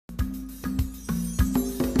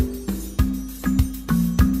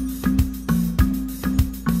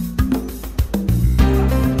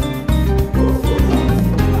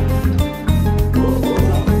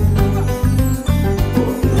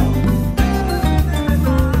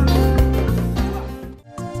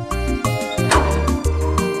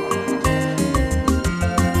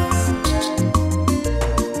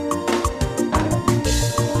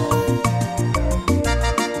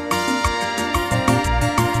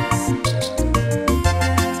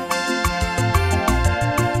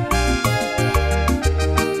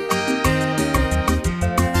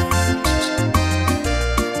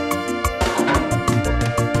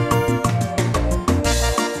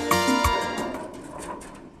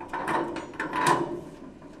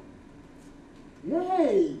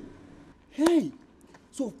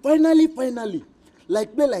So finally,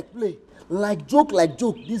 like play, like joke,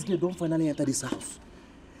 this girl don't finally enter this house.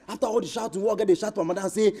 After all the shouting, walk, they shout to my mother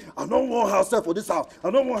and say, I don't want house help for this house.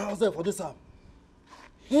 I don't want house help for this house.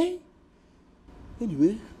 Hey?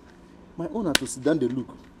 Anyway, my owner to sit down they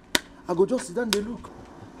look. I go just sit down they look.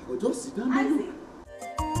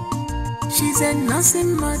 She's a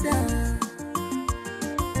nursing mother.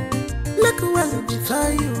 Look well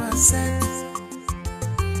before you are set.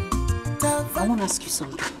 I want to ask you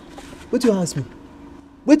something. What do you ask me?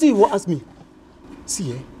 What do you ask me?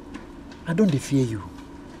 See, I don't fear you.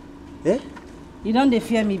 Eh? You don't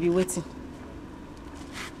fear me be waiting.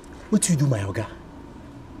 What do you do, my oga?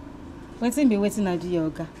 Waiting be waiting I do your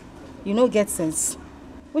oga. You no get sense.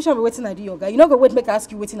 Which one be waiting I do your oga? You no go wait make I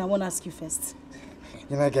ask you waiting I want to ask you first.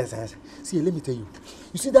 You know get sense. See, let me tell you.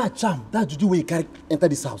 You see that charm, that juju way you carry enter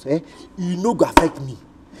this house, you no go affect me.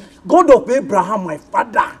 God of Abraham, my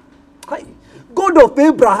father. God of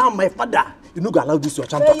Abraham, my father. You no go allow this your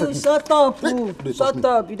charm to affect me. Shut up, shut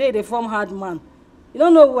up. You dey form hard man. You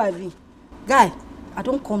don't know who I be. Guy, I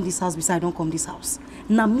don't come this house beside I don't come this house.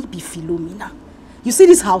 Now me be Philomena. You see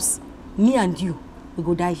this house? Me and you, we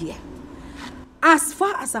go die here. As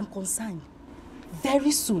far as I'm concerned,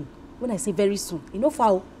 very soon, when I say very soon, you know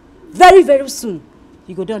foul, very, very soon,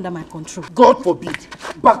 you go there under my control. God forbid.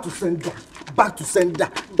 Back to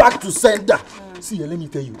sender. See, let me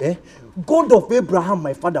tell you, God of Abraham,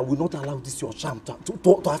 my father, will not allow this your charm to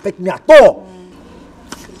affect me at all.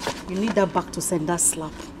 You need that back to sender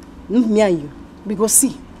slap. Me and you. We go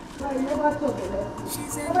see.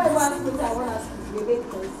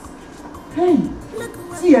 Hey,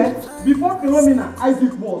 see, before Philomena,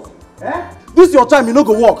 Isaac was, this your time, you no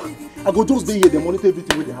go work. I go just dey here, the monitor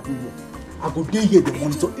everything where they happen here. I go dey here, the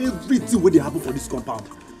monitor everything where they happen for this compound.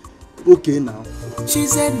 Okay now.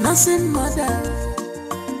 She's a nursing mother.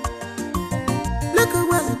 Look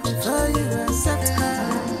well before you accept her.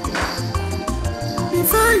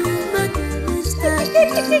 Before you make a mistake,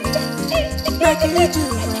 like you do,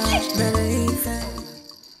 believe it.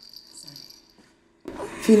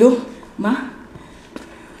 Philo, ma,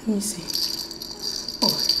 let me see.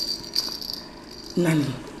 Oh,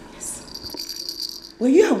 nanny. Yes. Were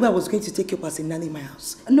you aware I was going to take you up as a nanny in my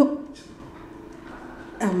house? No.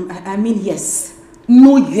 I mean yes.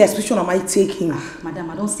 No, yes. Which one am I taking?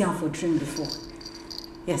 Madam, I don't see him for dream before.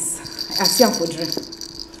 Yes, I see him for dream.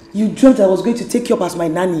 You dreamt I was going to take you up as my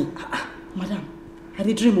nanny. Madam, I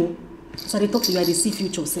did dream. So I talk to you, I see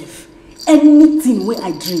future self. Anything where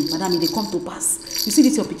I dream, madam, they come to pass. You see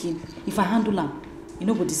this your picking? If I handle them, you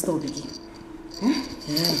know what this store begin. Yeah.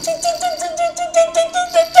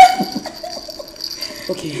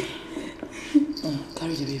 Okay.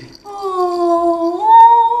 Carry the baby.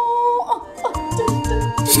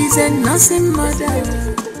 She's a nursing mother.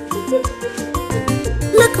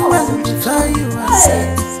 Look well before you are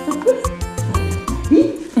set.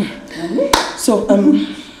 So,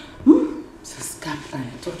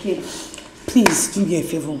 okay. Please do me a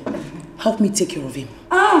favor. Help me take care of him.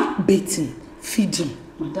 Bathe him, feed him.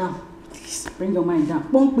 Madam, please bring your mind down.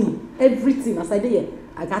 Bump me. Everything as I did here,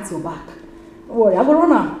 I got your back. Don't worry, I go run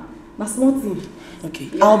now. My small thing. Okay.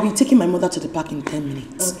 Yeah. I'll be taking my mother to the park in 10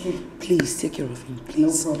 minutes. Okay. Please take care of him,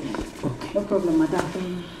 please. No problem. Okay. No problem,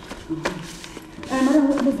 madam. Madam,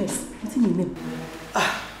 what is what's your name?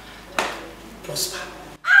 Prosper.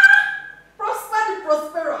 Prosper the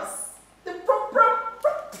prosperous. The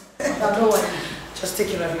don't worry. Just take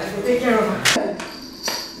care of him. I will take care of her.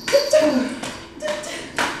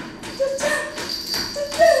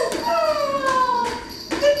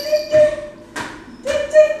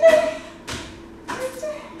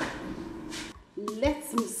 Let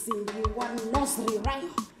me sing you one nursery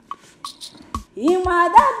rhyme. Ima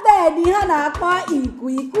that daddy hana kwa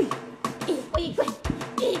ikwi.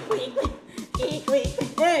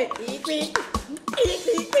 Hey, ikwi.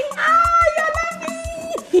 Ah, you're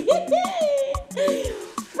lucky.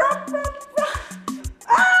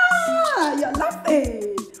 Ah, you're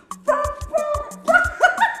laughing.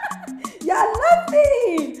 You're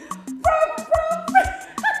laughing.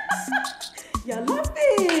 You're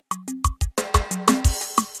laughing.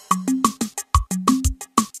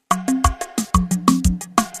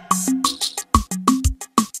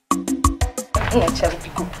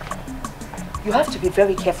 You have to be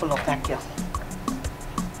very careful of that girl.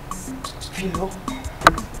 Philo.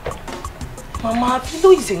 Mama,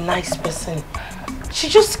 Philo is a nice person. She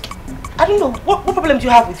just... I don't know. What problem do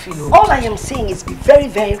you have with Philo? All I am saying is be very,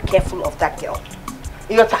 very careful of that girl.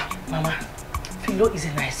 Iota, Mama, Philo is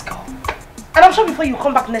a nice girl. And I'm sure before you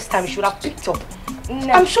come back next time, you should have picked up.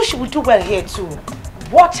 No. I'm sure she will do well here too.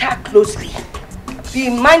 Watch her closely. Be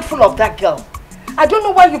mindful of that girl. I don't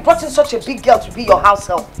know why you brought in such a big girl to be your house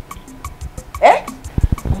help. Eh?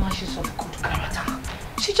 Mama, she's of good character.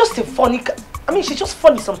 She's just a funny... she's just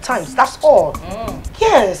funny sometimes, that's all.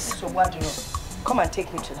 Yes. So what do you know? Come and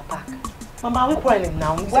take me to the park. Mama, are we quarreling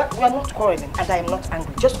now? We are not quarreling, and I am not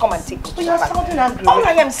angry. Just come and take me to the park. But you're sounding angry. All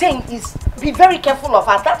I am saying is, be very careful of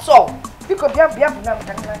her, that's all. Because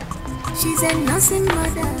she's a nursing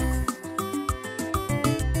mother.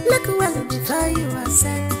 Look well before you are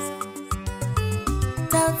set.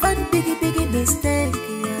 That one biggie mistake,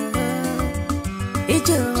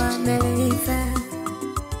 Uju Okoli.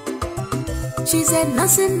 She's a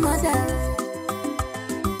nursing mother.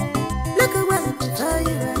 Look well before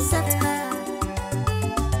you accept her.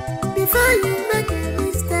 Before you make a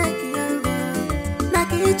mistake, like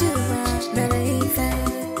Uju Okoli.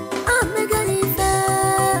 Oh my God,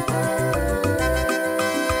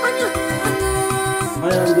 I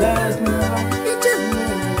am blessed now.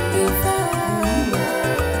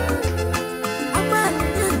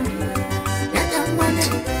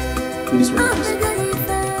 This one.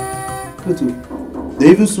 They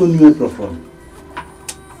even saw new April from.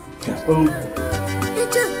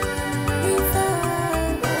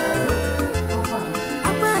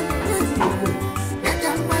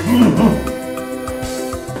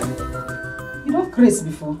 You don't crazy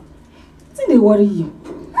before. Didn't they worry you?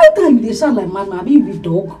 Every time they shout like madman, I be with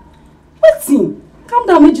dog. What's in? Calm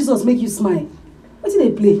down, make Jesus make you smile. What did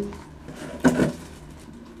they play?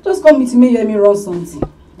 Just come meet me, you hear me run something.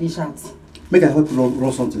 They shout. Make I help you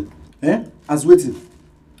run something. Eh? As waiting.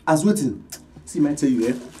 See, I tell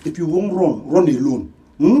you, if you won't run alone.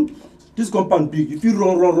 This compound big. If you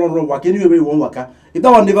run, walk anywhere you want walk. If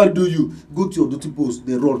that one never do you, go to your duty post,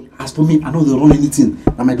 they run. As for me, I know they run anything.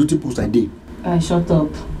 And my duty post I did. Shut up.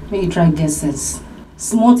 Make you try get sense.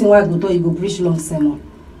 Small thing where I go to, you go preach long sermon.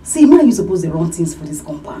 See, me and you suppose they run things for this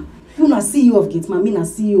compound. You na CEO of Gateman, me na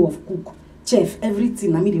CEO of Cook, Chef,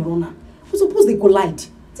 everything, na me the runner. We suppose they collide.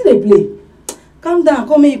 Till they play. Calm down,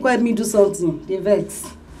 come here, you help me do something. They vex.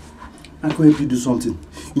 I can't help you do something.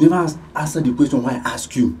 You never answered the question why I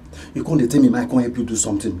ask you. You can't tell me I can't help you do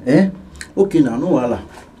something. Eh? Okay now, no wala.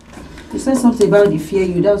 You said something about the fear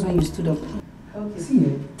you, that was when you stood up. Okay. See,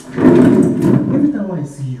 every time when I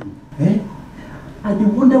see you, I dey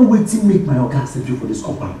wonder wetin make my oga accept you for this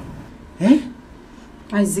compound.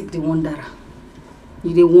 Isaac the wanderer.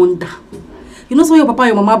 You dey wonder. You know, so your papa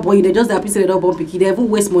and your mama boy, they just happy say they don't bomb picky. They even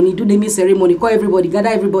waste money, do the meal ceremony, call everybody, gather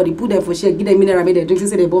everybody, put them for share, give them mineral, make them drink,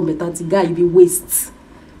 say they bomb better. Guy, you be waste.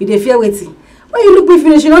 You dey fear waiting. When you look me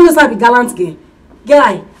finish, you don't just have a gallant girl.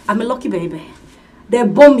 Guy, I'm a lucky baby. They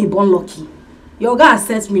bomb me, born lucky. Your guy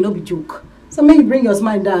accepts me, no be joke. So make you bring your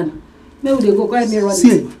smile down. Maybe they go call me run.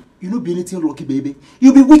 See, you no be anything lucky baby.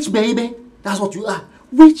 You be witch baby. That's what you are.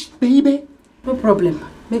 Witch baby. No problem.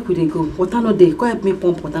 Make we dey go. Water no dey. Come help me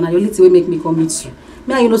pump water. Now your little way make me come meet you.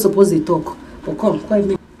 Me and you no suppose dey talk. But come help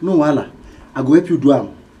me. No wahala. I go help you do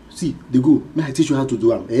am. See, they go. May I teach you how to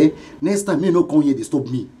do am. Next time, me no come here disturb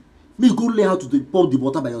me. Me go learn how to pour the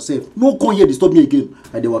water by yourself. No come here disturb me again.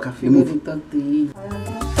 I dey waka. You move. Talk to you.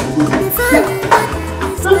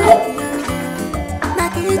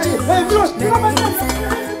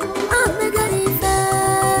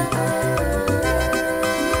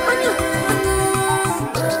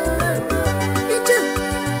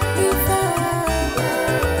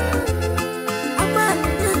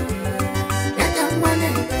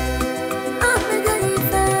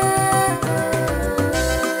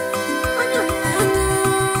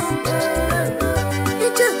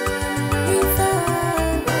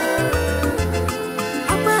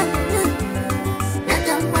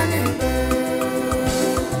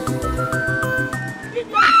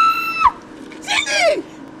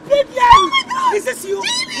 Is this you?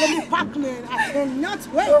 Let me back, man. I cannot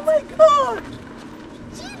wait. Oh my God.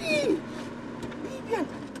 Genie. Vivian.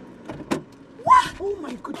 What? Oh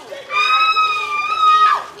my goodness.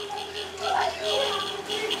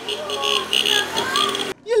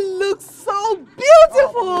 You look so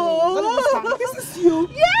beautiful. Oh, this is you?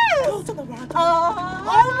 Yes. Oh, turn around.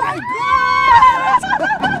 Oh my God.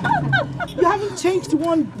 You haven't changed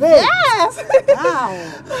one bit. Yes. Wow.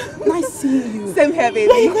 Nice seeing you. Same here, baby.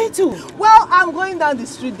 Where are you going to? Well, I'm going down the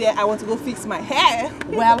street there. I want to go fix my hair.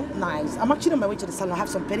 Well, nice. I'm actually on my way to the salon. I have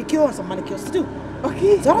some pedicure and some manicures to do.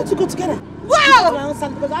 Okay. So I want to go together. Wow!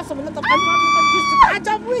 Because I have some lot of gist to catch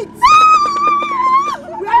up with.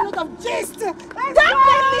 We have a lot of gist. Definitely.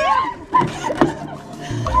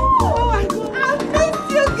 Oh my God. I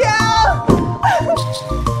missed you, girl.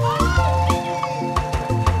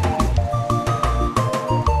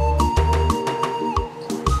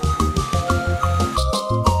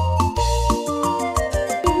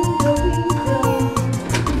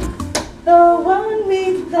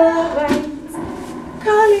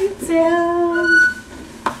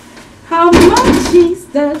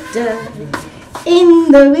 dog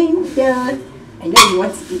in the window. I know you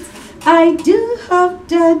want to eat. I do hope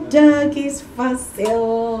the dog is for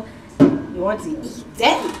sale. You want to eat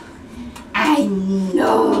them? I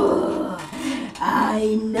know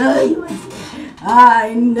you want to.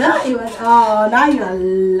 I know you want. Oh, now you are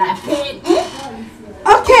laughing.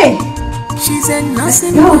 Okay. She's a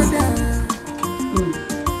nursing mother.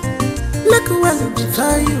 Look well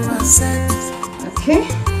before you are set. Okay.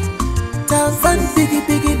 That one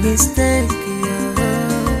biggie mistake.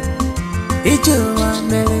 Uju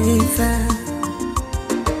Okoli.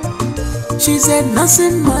 She's a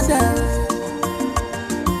nursing mother.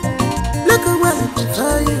 Look well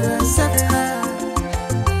before you accept her.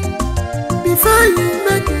 Before you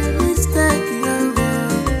make a mistake,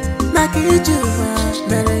 like Uju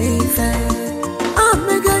Okoli. Oh,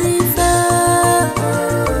 mega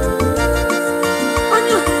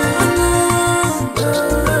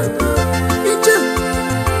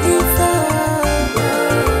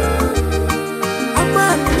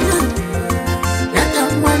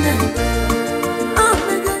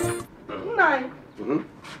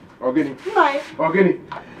Ogini.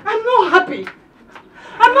 I'm not happy.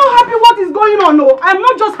 I'm not happy what is going on, no. I'm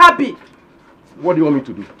not just happy. What do you want me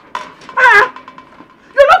to do?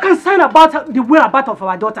 You're not concerned about the whereabouts of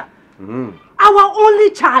our daughter. Our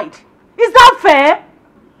only child. Is that fair?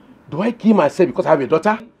 Do I kill myself because I have a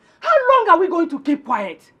daughter? How long are we going to keep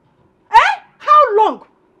quiet? How long?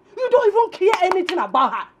 You don't even care anything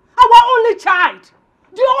about her. Our only child.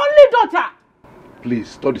 The only daughter. Please,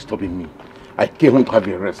 stop disturbing me. I came home to have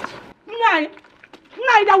a rest.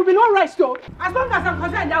 Nine, there will be no rest, though. As long as I'm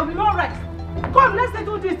concerned, there will be no rest. Come, let's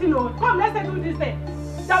settle this thing, oh. Come, let's settle this thing.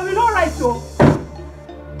 There will be no rest, though.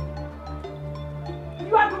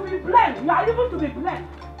 You are to be blamed. You are even to be blamed.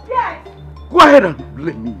 Yes. Go ahead and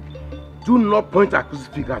blame me. Do not point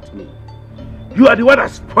accusing finger at me. You are the one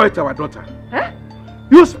that spoiled our daughter.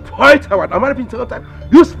 You spoiled our daughter. Am I being told that?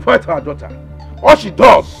 You spoiled our daughter. All she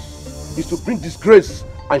does is to bring disgrace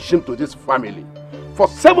and shame to this family. For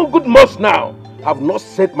 7 good months now, I have not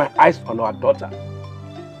set my eyes on our daughter.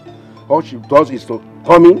 All she does is to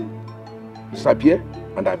come in, disappear,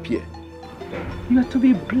 and appear. You are to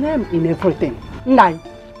be blamed in everything. Nine.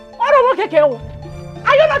 Are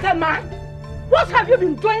you not a man? What have you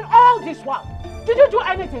been doing all this while? Did you do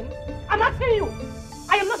anything? I'm asking you.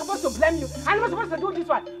 I am not supposed to blame you. I'm not supposed to do this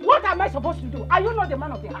one. What am I supposed to do? Are you not the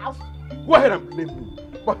man of the house? Go ahead and blame me.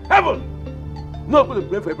 For heaven, not going to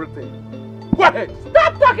blame for everything. Go ahead.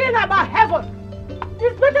 Stop talking about heaven.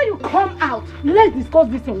 It's better you come out. Let's discuss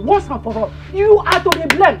this thing once and for all. You are to be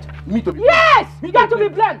blamed. Me to be blamed? Yes, you are to be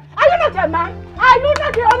blamed. Are you not a man? Are you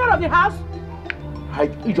not the owner of the house?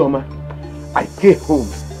 Ijoma, I came home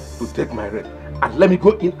to take my rest. And let me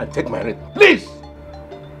go in and take my rest. Please!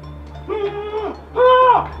 There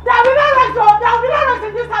will be no rest, oh. There will be no rest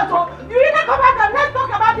in this house, oh. You either come back and let's talk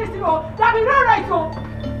about this, oh. There will be no rest, oh.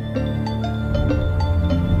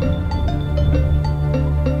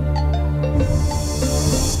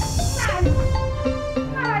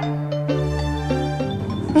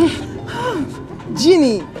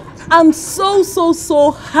 Jeannie, I'm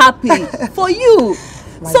so happy for you.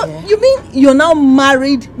 So dear. you mean you're now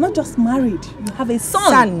married? Not just married, you have a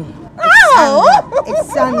son. Oh,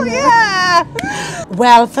 it's son. Yeah.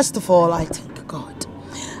 Well, first of all, I thank God.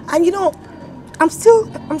 And you know, I'm still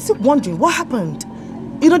wondering what happened.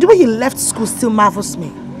 You know, the way he left school still marvels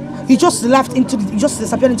me. He just disappeared into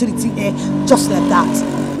the thin air, just like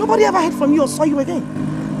that. Nobody ever heard from you or saw you again.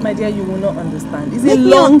 My dear, you will not understand. It's a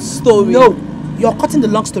long story. No, you're cutting the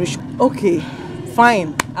long story short. Okay,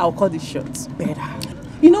 fine. I'll cut it short. Better.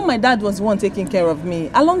 You know, my dad was the one taking care of me.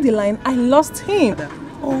 Along the line, I lost him.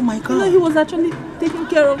 Oh my God. You know, he was actually taking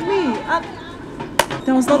care of me. And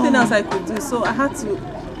there was nothing else I could do. So I had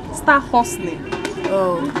to start hustling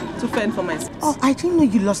to fend for myself. Oh, I didn't know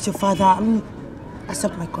you lost your father. I mean,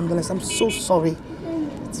 accept my condolences. I'm so sorry.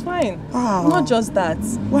 It's fine. Oh. Not just that.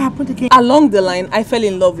 What happened again? Along the line, I fell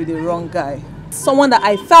in love with the wrong guy. Someone that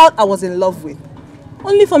I felt I was in love with.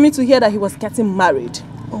 Only for me to hear that he was getting married.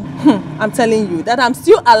 Oh. I'm telling you, that I'm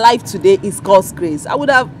still alive today is God's grace. I would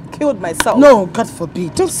have killed myself. No, God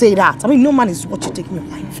forbid. Don't say that. I mean, no man is what you take in your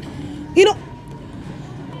life. You know,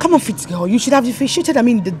 come on, fit girl. You should have differentiated,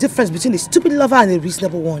 the difference between a stupid lover and a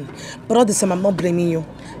reasonable one. But all the same, I'm not blaming you.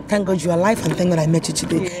 Thank God you're alive and thank God I met you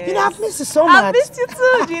today. Yes. You know, I've missed you so much. I've missed you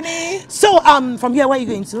too, Jeannie. So, from here, where are you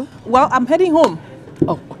going to? Well, I'm heading home.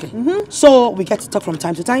 Oh, okay. So, we get to talk from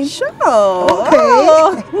time to time? Sure. Okay.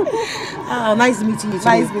 Oh, nice meeting you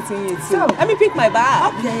today. Nice meeting you too. So, let me pick my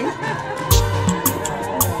bag. Okay.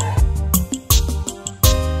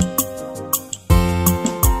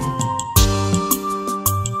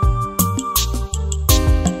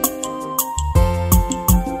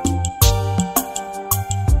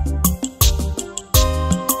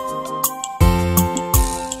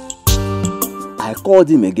 called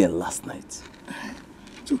him again last night.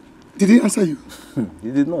 So, did he answer you?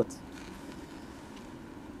 He did not.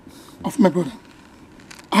 Of my brother,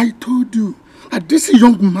 I told you that this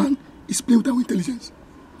young man is playing with our intelligence.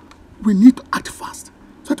 We need to act fast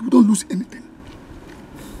so that we don't lose anything.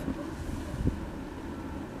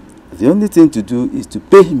 The only thing to do is to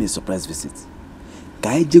pay him a surprise visit.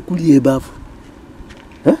 Huh?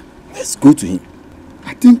 Let's go to him.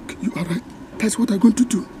 I think you are right. That's what I'm going to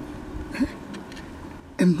do.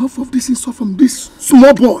 Enough of this insult from this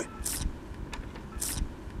small boy.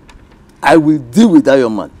 I will deal with that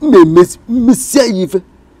young man.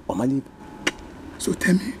 So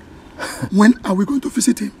tell me, when are we going to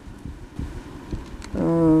visit him?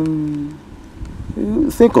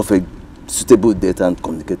 Think of a suitable date and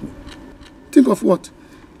communicate me. Think of what?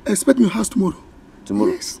 Expect me in your house tomorrow.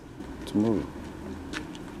 Tomorrow? Yes. Tomorrow.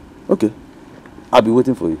 Okay. I'll be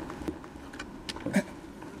waiting for you.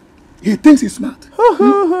 He thinks he's smart.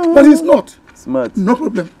 But he's not. Smart. No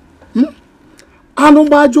problem.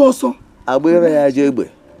 Anombajo also. Abere ya jegbe.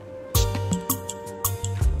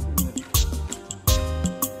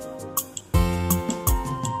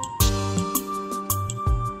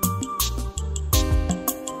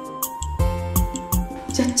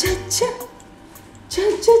 Cha cha cha. Cha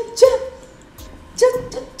cha cha. Cha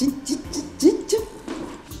cha cha cha cha cha.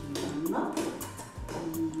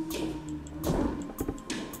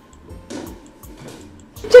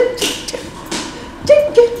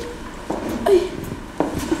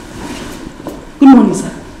 Good morning,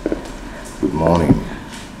 sir. Good morning.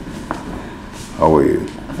 How are you?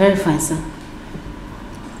 Very fine, sir.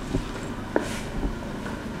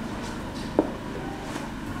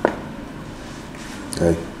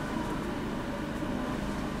 Hey.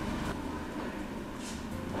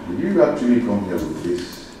 Did you actually come here with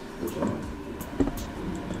this person?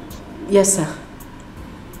 Yes, sir.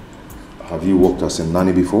 Have you worked as a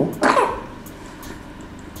nanny before?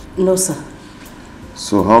 No, sir.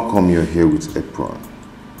 So how come you're here with apron?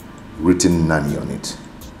 Written nanny on it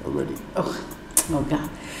already. Oh, no, God.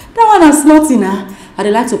 That one has nothing,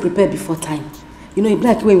 I'd like to prepare before time. You know, it's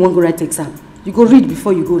like when you want to go write exam. You go read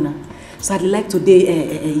before you go now. So I'd like to be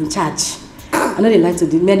in charge. I know they like to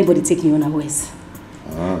do anybody take me unawares.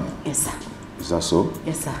 Yes, sir. Is that so?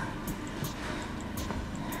 Yes, sir.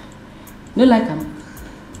 No like him.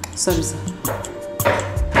 Sorry, sir.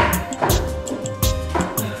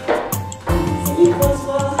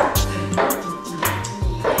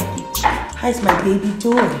 How's my baby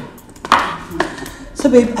doing? So,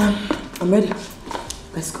 babe, I'm ready.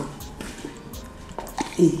 Let's go.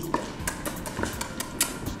 Hey.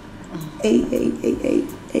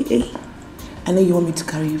 Hey. I know you want me to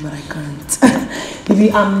carry you, but I can't.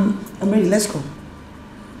 Baby, I'm ready. Let's go.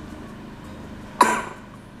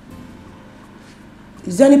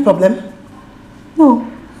 Is there any problem? No.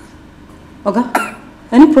 Okay.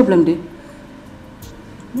 Any problem there?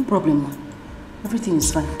 No problem, man. Everything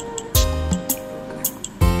is fine.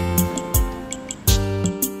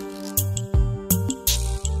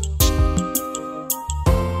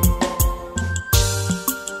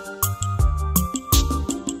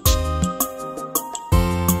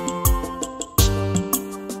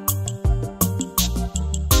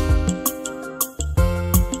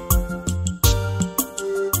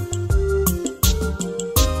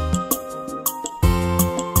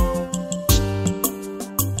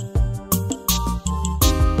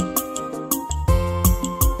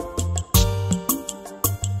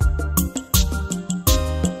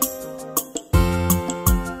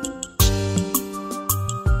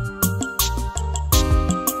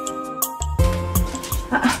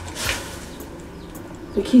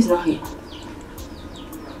 The key is not here.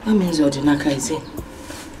 That means your Odinaka is in.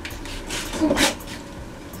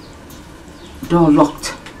 Door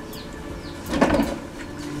locked.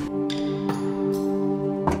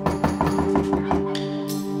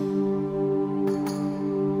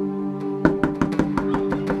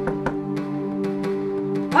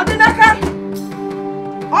 Odinaka!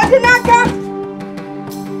 Odinaka!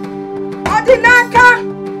 Odinaka!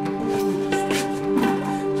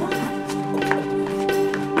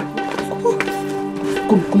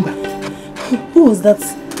 Come back. Who was that?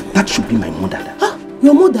 That should be my mother. Huh?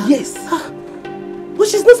 Your mother? Yes. But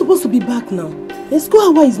she's not supposed to be back now. The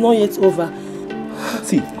school hour is not yet over.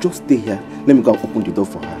 See, just stay here. Let me go and open the door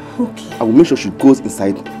for her. Okay. I will make sure she goes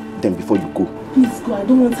inside them before you go. Please go. I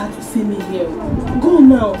don't want her to see me here. Go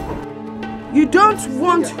now. You don't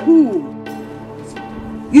want who?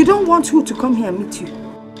 You don't want who to come here and meet you?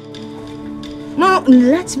 No,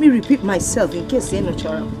 let me repeat myself in case you're not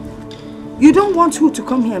sure. You don't want who to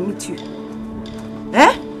come here and meet you?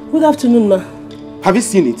 Eh? Good afternoon, ma. Have you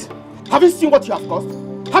seen it? Have you seen what you have caused?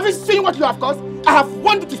 Have you seen what you have caused? I have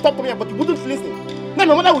wanted to stop coming here, but you wouldn't listen. Now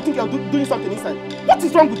my mother would think you're doing something inside. What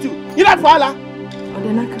is wrong with you? You not Paula?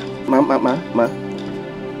 Odenaka. Ma.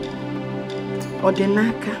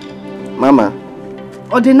 Odenaka. Mama.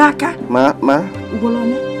 Odenaka. Ma.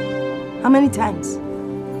 Ugolone. How many times?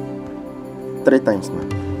 3 times, ma.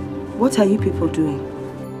 What are you people doing?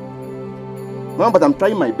 Mama, but I'm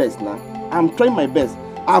trying my best now. I'm trying my best.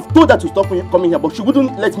 I've told her to stop coming here, but she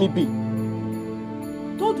wouldn't let me be.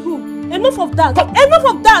 Told who? Enough of that. Enough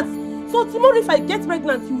of that. So tomorrow if I get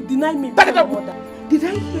pregnant, you will deny me. Did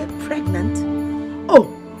I hear pregnant?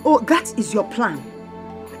 Oh, that is your plan.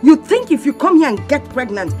 You think if you come here and get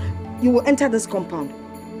pregnant, you will enter this compound.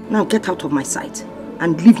 Now get out of my sight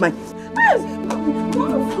and leave my...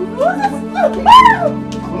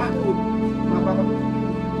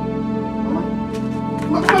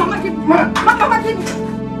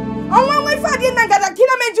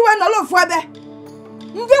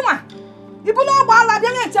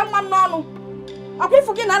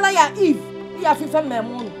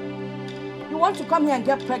 You want to come here and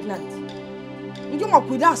get pregnant? You want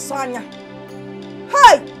with us, Sonia?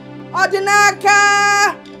 Hey!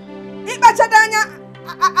 Odenaka! Ibachadanya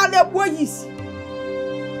ale boys.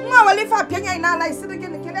 No, well, if I pay you now, I sit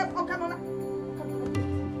again. Can I talk on?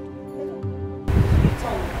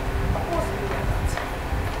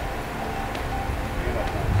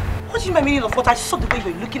 What do you mean of what I saw the way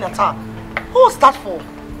you're looking at her? What was that for?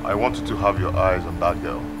 I want you to have your eyes on that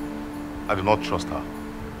girl. I do not trust her.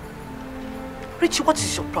 Richie, what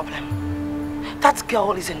is your problem? That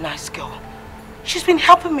girl is a nice girl. She's been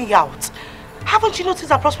helping me out. Haven't you noticed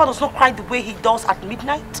that Prosper does not cry the way he does at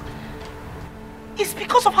midnight? It's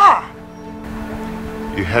because of her.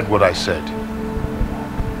 You heard what I said.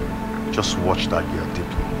 Just watch that girl deeply.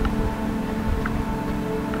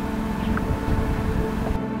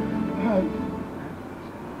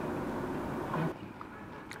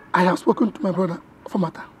 I have spoken to my brother for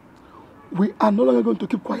matter. We are no longer going to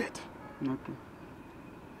keep quiet. Okay.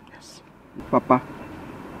 Yes. Papa,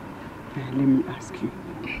 let me ask you.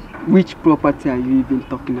 Which property are you even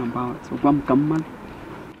talking about?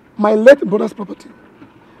 My late brother's property.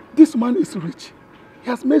 This man is rich. He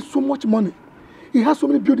has made so much money. He has so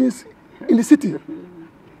many buildings in the city.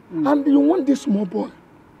 And you want this small boy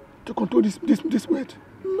to control this weight?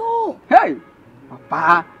 No. Hey,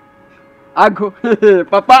 Papa. I go,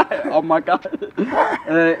 Papa. Oh my God.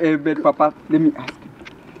 But Papa, let me ask you.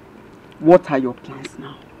 What are your plans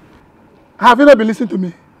now? Have you not been listening to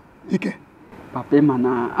me, Ike? Papa,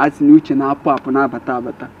 mana, as new channel, Papa, na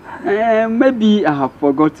bata. Maybe I have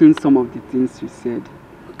forgotten some of the things you said.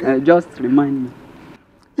 Okay. Just remind me.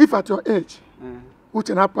 If at your age, which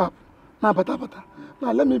na pap, na bata.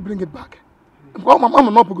 Now let me bring it back. I'm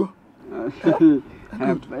not go.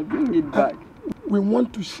 I bring it back. We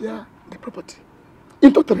want to share the property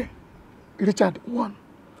into 3. Richard 1,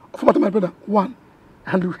 for my brother 1,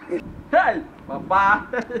 and we... Hey, Papa!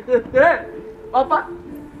 Hey, Papa!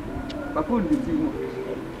 Papa will be seeing.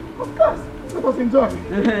 Of course, let us enjoy.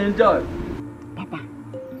 Enjoy. Papa,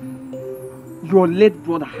 your late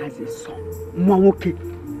brother has a son, Mwamoke.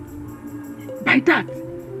 By that,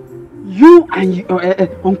 you and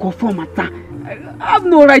Uncle Fomata have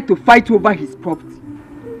no right to fight over his property.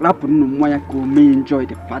 Rapuno Moyako may enjoy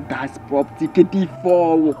the father's property.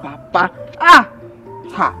 Before Papa. Ha!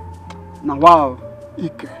 Now wow.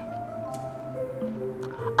 Ike,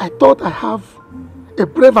 I thought I have a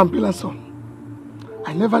brave and brilliant son.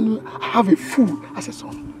 I never knew I have a fool as a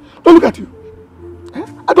son. Don't look at you.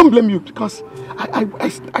 I don't blame you because I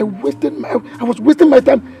was wasting my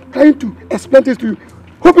time trying to explain this to you,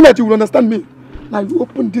 hoping that you will understand me. Now you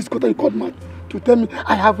open this quarter, you called mouth to tell me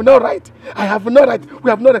I have no right. We have no right.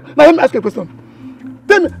 Now let me ask you a question.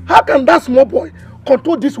 Tell me, how can that small boy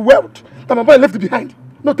control this wealth that my boy left behind?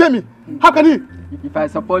 No, tell me, how can he? If I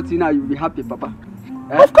support you now, you'll be happy, Papa.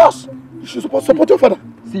 Of course. You should support your father.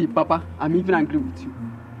 See, Papa, I'm even angry with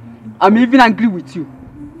you.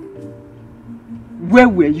 Where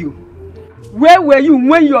were you? Where were you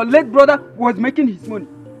when your late brother was making his money?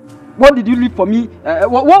 What did you leave for me?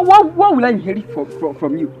 What will I inherit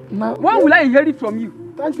from you? Now, what will I inherit from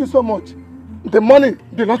you? Thank you so much. The money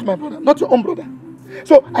belongs to my brother, not your own brother.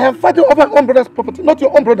 So I am fighting over my own brother's property, not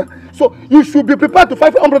your own brother. So you should be prepared to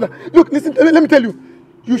fight for your own brother. Look, listen, let me tell you.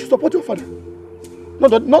 You should support your father.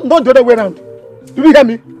 Not the other way around. Do you hear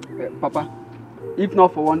me? Papa, if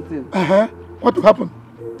not for one thing. What will happen?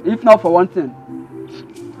 If not for one thing,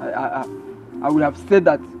 I would have said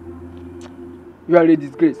that you are a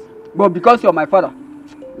disgrace. But because you're my father,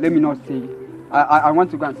 let me not say it. I want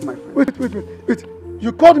to go and see my friend. Wait.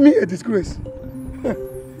 You called me a disgrace.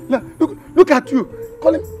 Look at you.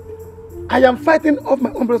 Call him. I am fighting off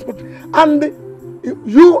my own responsibility. And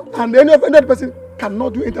you and any other person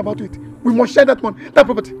cannot do anything about it. We must share that money, that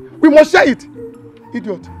property. We must share it.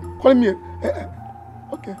 Idiot. Call me.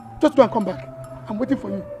 Okay. Just go and come back. I'm waiting for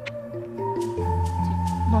you.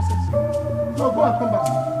 Nonsense. No, go and come back.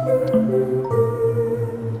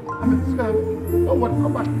 I mean, this guy. Don't worry,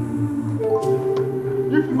 come back.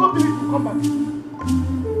 If you don't believe it, come back.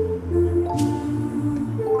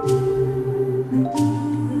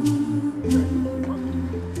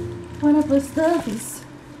 When I first start this,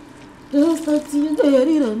 don't start till you get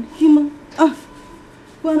it on human.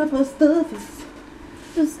 When I first start this,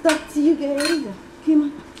 don't stop till you get it on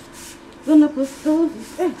human. When I first start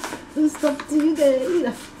this, don't stop till you get it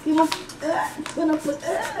on human. When I first,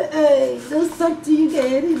 don't stop till you get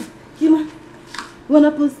it on human. When I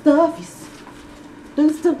first start this,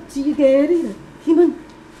 don't stop till you get it on human.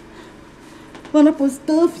 When I first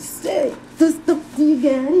start this, don't stop till you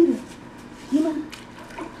get it on human.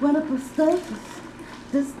 When I put stuff,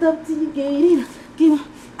 just stop till you get it. Give me,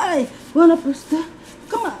 hey. When I put stuff,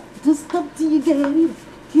 come on, just stop till you get it.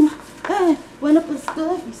 Give me, hey. When I put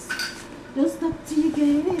stuff, just stop till you get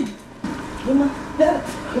it. Give me, hey.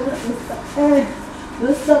 When I put stuff, hey,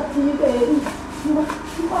 just stop till you get it. Give me,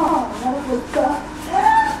 come on. When I put stuff,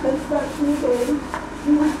 just stop till you get it.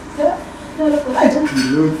 Give me, hey. When I put stuff.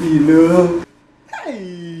 Philo.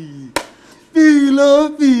 Hey. Philo.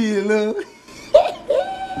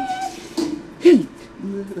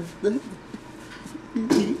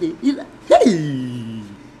 Hey!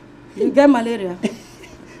 You get malaria?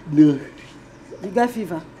 No. You get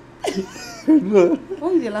fever? No.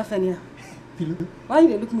 Why you laughing here? Philo. Why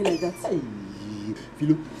you look me like that? Hey.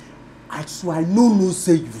 Philo, I swear I no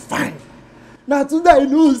say you fine. Now today I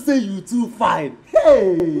know say you too fine.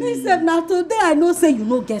 Hey! Me sef, now today I know say you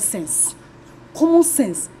no get sense. Common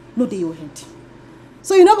sense no dey your head.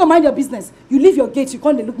 So you not go mind your business. You leave your gate, you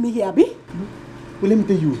can't look me here, abi? Well, let me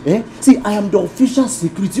tell you, See, I am the official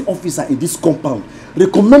security officer in this compound,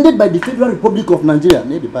 recommended by the Federal Republic of Nigeria,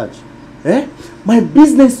 near the badge. My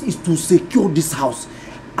business is to secure this house,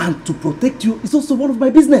 and to protect you is also one of my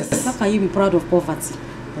business. How can you be proud of poverty?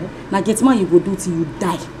 Now, get man you go do till you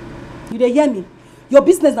die. You dey hear me? Your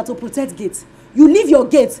business is to protect gates. You leave your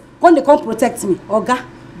gate, when they come protect me, Oga.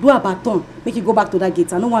 Do a baton, make you go back to that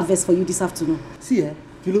gate. I no want verse for you this afternoon. See,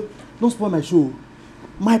 Philo, don't spoil my show.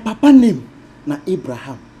 My papa name na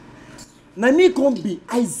Abraham. Na me come be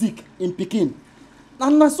Isaac in Pikin.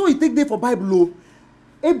 And na so he take there for Bible.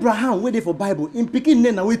 Abraham wait there for Bible. In Pikin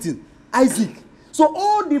name na waiting. Isaac. So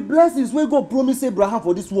all the blessings wey God promise Abraham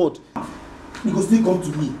for this world, he go still come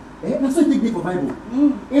to me. Na so he take there for Bible.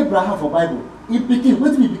 Abraham for Bible. In Pikin,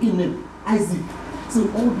 wetin be Pikin name? Isaac. So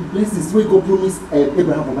all the blessings wey God promised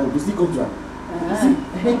Abraham for Bible, still come to him.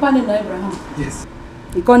 Papa name Abraham. Yes.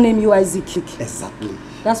 He can't name you Isaac. Exactly.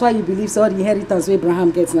 That's why you believe so all the inheritance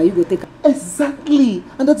Abraham gets, now you go take. Exactly.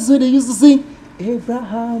 And that is why they used to sing,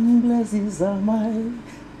 Abraham blessings are mine.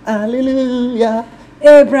 Hallelujah.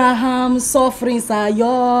 Abraham's sufferings are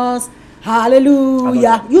yours.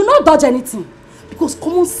 Hallelujah. You not dodge anything. Because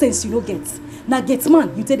common sense you don't get. Now get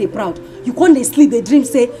man, you take it proud. You can't they sleep, they dream,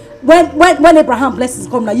 say, when Abraham blessings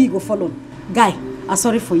come, now you go follow. Guy, I'm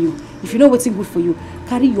sorry for you. If you know what's good for you,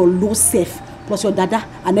 carry your low self, plus your dada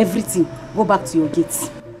and everything. Go back to your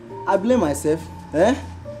gates. I blame myself.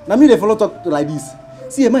 Now me they follow talk like this.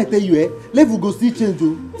 See, I might tell you, level go still change.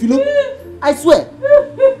 Philo, I swear,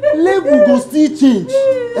 level go still change.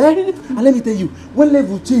 And let me tell you, when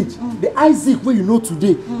level change, the Isaac where you know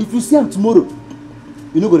today, if you see him tomorrow,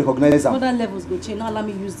 you no go recognize am. Other levels go change. Now allow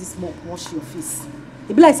me use this mop wash your face.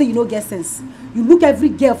 It be like say you no get sense. You look every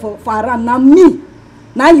girl for around. Now me,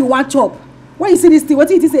 now you want chop. When you see this thing,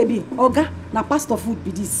 what it is say be? Oga, now pastor food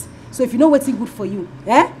be this. So if you know what's good for you,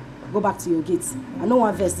 go back to your gates. I no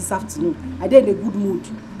want verse this afternoon. I dey in a good mood.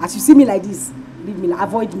 As you see me like this, leave me,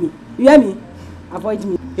 avoid me. You hear me? Avoid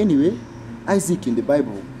me. Anyway, Isaac in the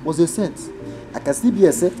Bible was a saint. I can still be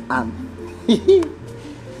a saint and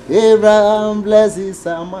Abraham blessings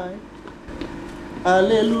are mine.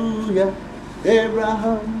 Hallelujah.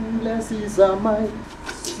 Abraham blessings are mine.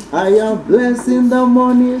 I am blessed in the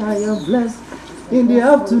morning. I am blessed in the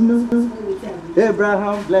afternoon.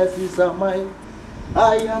 Abraham blessings are mine.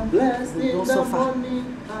 I am blessed in the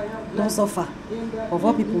morning. Don't suffer. Of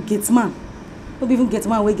all people, get man. Don't even get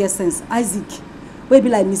man where get sense. Isaac, where be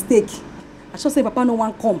like mistake. I should say Papa no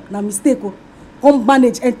one come. Now mistake. Come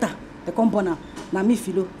manage enter. They come born now. Now me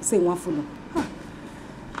Philo say one follow.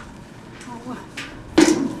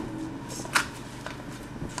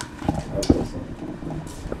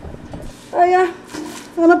 Oh yeah,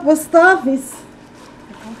 I'm a post office.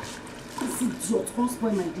 idiot can't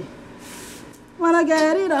spoil my day. Wanna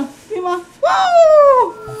get it up? Woo!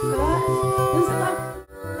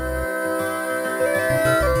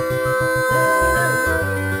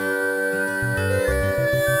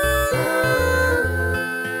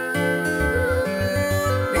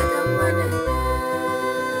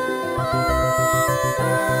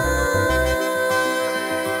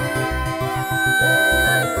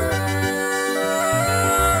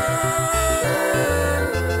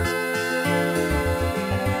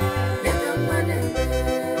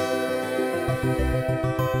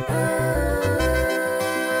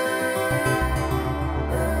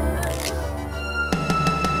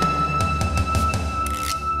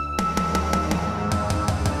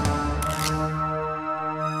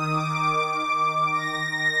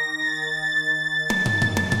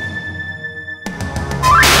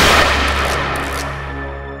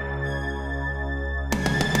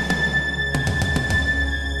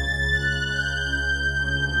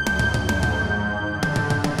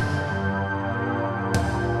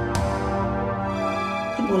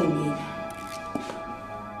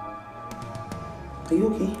 Are you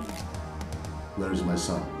okay? Where is my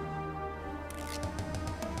son?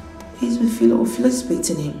 He's with Philo. Philo's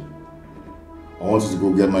expecting him. I want you to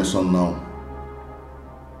go get my son now.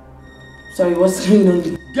 Sorry, what's going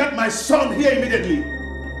on? Get my son here immediately!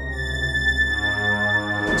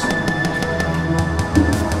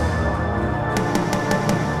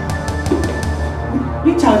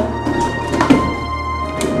 Richard!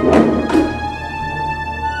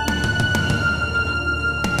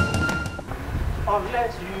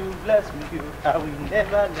 Unless you bless me, I will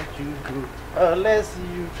never let you go. Unless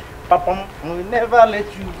you, Papa, I will never let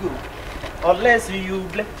you go. Unless you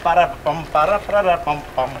bless, para pam, para pam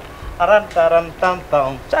pam, aran taran tam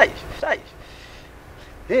tam. Shai.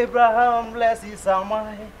 Abraham blesses are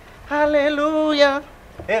mine. Hallelujah.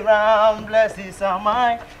 Abraham blesses are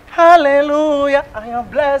mine. Hallelujah. I am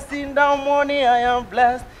blessed in the morning. I am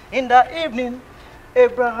blessed in the evening.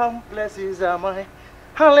 Abraham blesses are mine.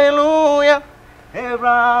 Hallelujah.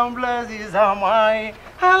 Abraham blesses are mine.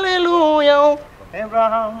 Hallelujah.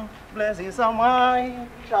 Abraham blesses are mine.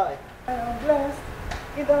 I am blessed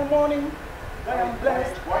in the morning. I am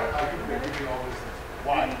blessed. Why are you making all this?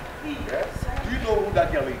 Why? Yes? Do you know who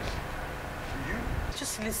that girl is? Do you?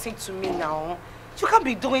 Just listen to me now. You can't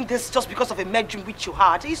be doing this just because of a mad dream which you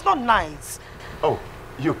had. It's not nice. Oh,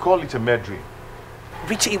 you call it a mad dream?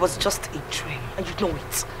 Richie, it was just a dream, and you know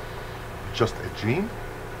it. Just a dream?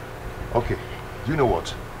 Okay, you know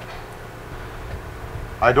what?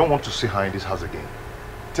 I don't want to see her in this house again.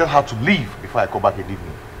 Tell her to leave before I come back and leave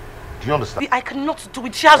me. Do you understand? I cannot do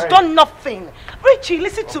it. She has done nothing. Richie,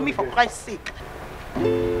 listen to me for Christ's sake.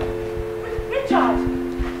 Richard!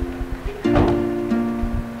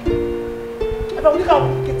 If I will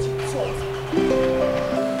go get you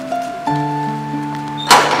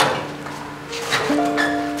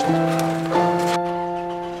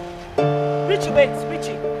Richie, wait,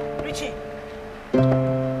 Richie.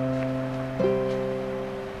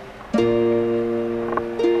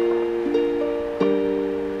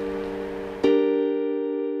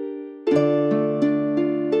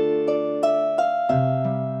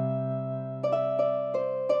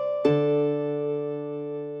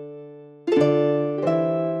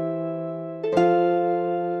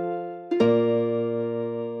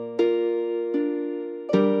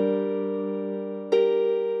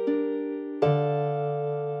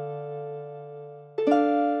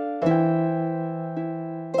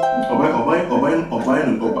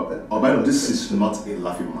 This is not a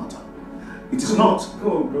laughing matter. It is not.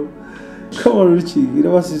 Come on, bro. Come on, Richie. You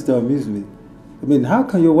never cease to amuse me. I mean, how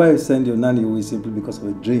can your wife send your nanny away simply because of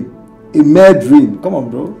a dream? A mere dream. Come on,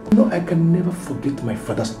 bro. No, I can never forget my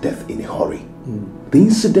father's death in a hurry. The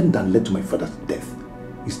incident that led to my father's death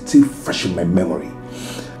is still fresh in my memory.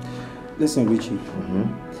 Listen, Richie.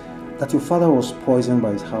 That your father was poisoned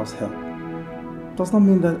by his house help does not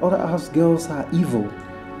mean that other house girls are evil.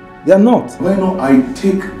 They are not. Well, no, I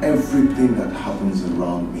take everything that happens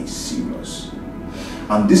around me serious.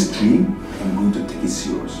 And this dream, I'm going to take it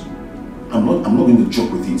serious. I'm not going to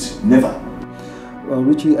joke with it. Never. Well,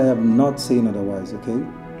 Richie, I am not saying otherwise, okay?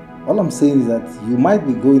 All I'm saying is that you might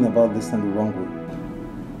be going about this thing the wrong way.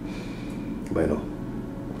 Bueno,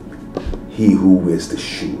 he who wears the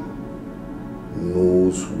shoe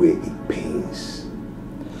knows where it pains.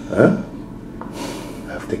 Huh?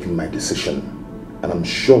 I have taken my decision. And I'm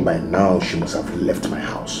sure by now she must have left my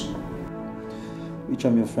house. Rich,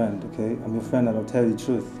 I'm your friend, okay? I'm your friend and I'll tell you the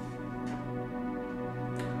truth.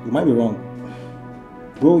 You might be wrong.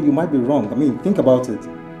 Bro, you might be wrong. I mean, think about it.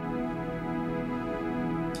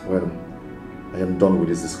 Well, I am done with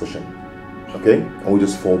this discussion. Okay? And we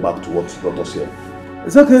just fall back to what brought us here.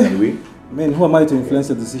 It's okay. Anyway? I mean, who am I to influence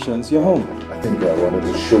the decisions? You're home. I think I wanted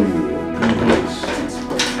to show you the place.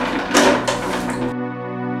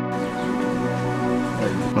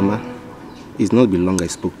 Mama, it's not been long I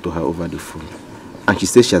spoke to her over the phone. And she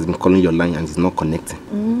says she has been calling your line and it's not connecting.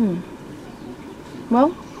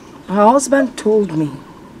 Well, her husband told me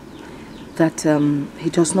that he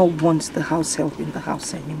does not want the house help in the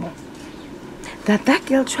house anymore. That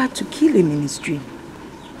girl tried to kill him in his dream.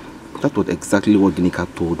 That was exactly what Ginika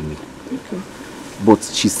told me. Okay. But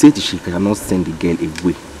she said she cannot send the girl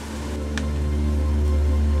away.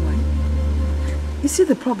 You see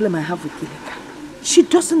the problem I have with Ginika? She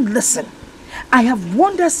doesn't listen. I have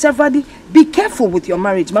warned her severally, be careful with your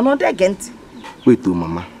marriage, man, not again. Wait,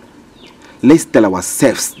 Mama. Let's tell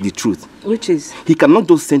ourselves the truth. Which is? He cannot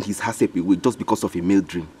just send his HOUSEHELP away just because of a male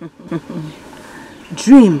dream.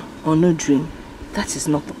 Dream or no dream, that is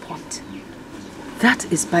not the point. That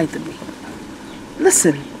is by the way.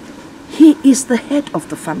 Listen, he is the head of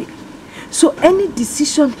the family. So any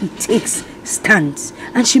decision he takes stands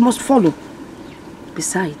and she must follow.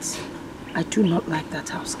 Besides, I do not like that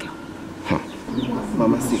house girl.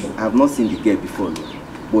 Mama, see, I have not seen the girl before,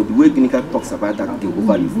 but the way Ginika talks about that girl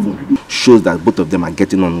over the phone shows that both of them are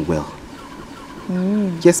getting on well.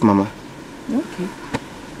 Yes, Mama. Okay.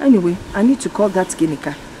 Anyway, I need to call that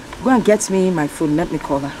Ginika. Go and get me my phone, let me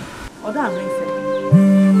call her.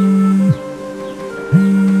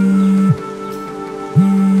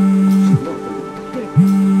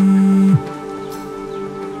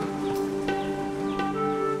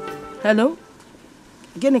 Hello?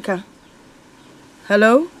 Ginika?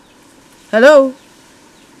 Hello? Hello?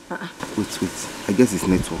 Wait. I guess it's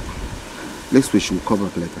network. Let's wait, she will call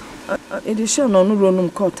back later. It is sure no room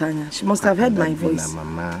call Tanya. She must have heard my voice.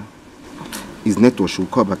 Mama. It's network, she will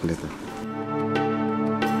call back later.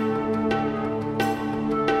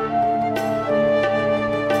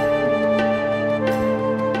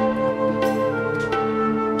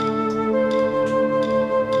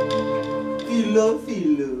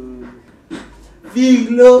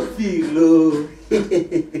 Philo.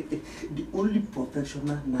 The only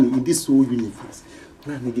professional nanny in this whole universe.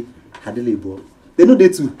 Nanny Adelebo. They know they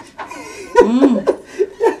too.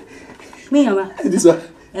 Me, Mama. This one.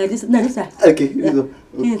 This one. Okay, this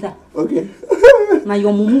one. Okay. Now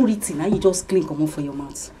your mumu written, now you just clean common for your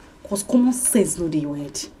mouth. Cause common sense no dey your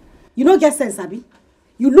head. You no get sense, Abi?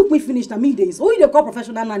 You look me finished na me days. Who you dey call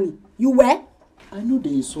professional nanny? You were? I know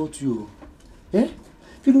they insult you. Eh?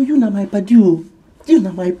 Philo, you na my paddy, oh. You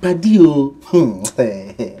na my paddy, oh.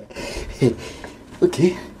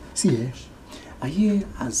 Okay, see I hear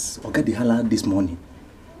as Oga dey holla this morning.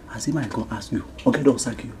 As him I come ask you, Oga don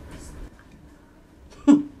sack you.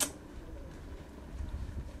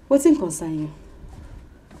 Wetin concern you?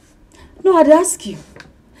 No, I'd ask you.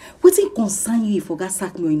 Wetin concern you if Oga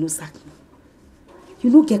sack me or you no sack me? You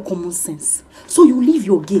no get common sense. So you leave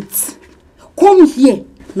your gate. Come here.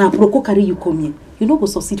 Now Proko carry you come here. You no go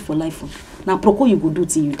succeed for life. Now Proko you go do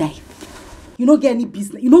till you die. You no get any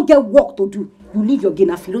business. You no get work to do. You leave your gate.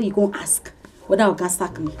 Now Philo you go ask whether Oga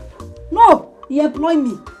sack me. No, he employ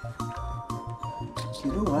me.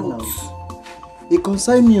 You know what? It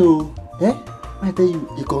concern me, oh. Eh? I tell you,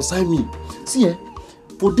 it concern me. See,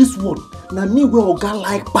 for this one, now me where Oga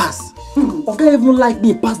like pass. Oga even like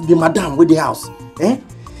me pass the madam with the house. Eh?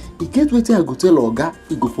 He get waiting I go tell Oga,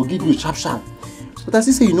 he go forgive you sharp. But as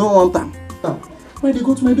he say you know one time. Why they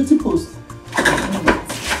go to my dirty post?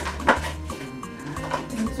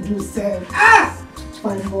 You said,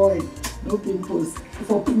 fine boy, no pimples.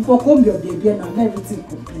 For come your baby and everything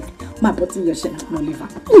complete. My body your shit no liver.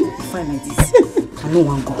 Fine like this. I no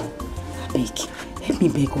want go. Beg. Help me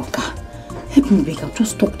beg Oga. Help me beg. I'll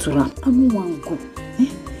just talk to Ram. I no want go.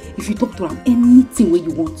 If you talk to Ram, anything where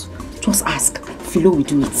you want, just ask. Philo will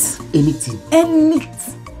do it. Anything?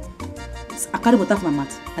 Anything. I carry water from my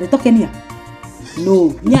mouth. Are they talking here? No.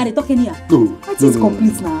 Me, are they talking here? No. It's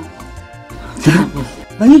complete now.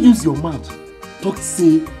 Now you use your mouth. Talk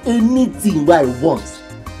say anything where I want.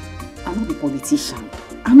 I'm not a politician.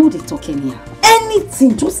 I know they talking here.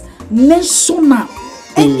 Anything, just mention now.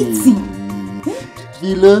 Anything.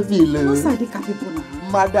 Philo. What's that they capable now?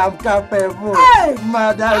 Madam capable. Hey!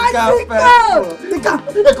 Madam capable. Take her.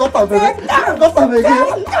 Got her, baby. Got her, baby.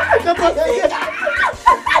 Got her, baby.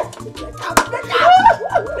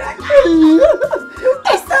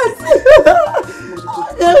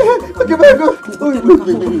 Okay, baby, go.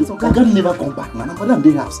 I can never come back, man. I'm going to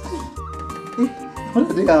the house.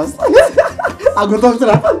 I'll go talk to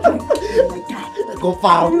her. Go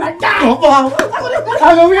far. I'm going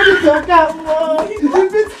to talk to her.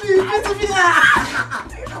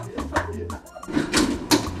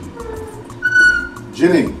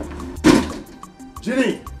 Jenny!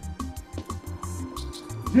 Jenny!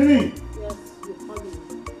 Jenny! Yes, you're calling.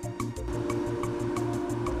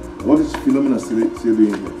 What is Philomena still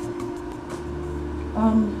doing here?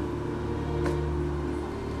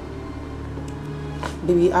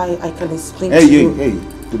 Baby, I can explain Hey, to you. hey,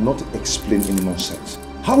 do not explain any nonsense.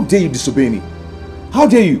 How dare you disobey me? How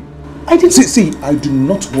dare you? I didn't see, I do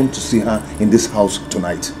not want to see her in this house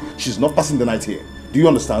tonight. She's not passing the night here. Do you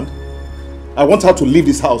understand? I want her to leave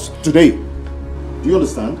this house today. Do you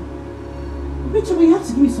understand? Rachel, but you have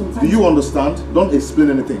to give me some time. Do you understand? Don't explain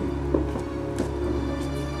anything.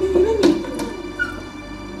 Baby, let me...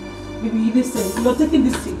 Baby, listen, you're taking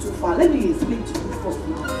this thing too far. Let me explain to you first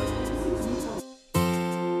now.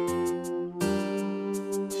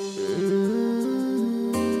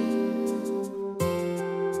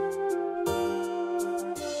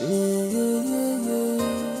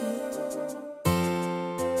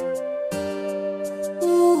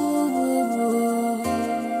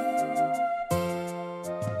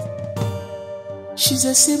 She's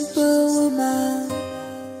a simple woman.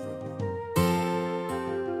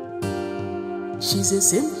 She's a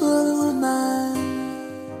simple woman.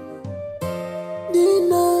 Do you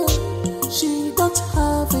know she don't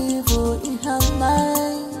have evil in her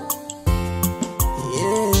mind?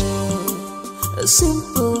 Yeah, a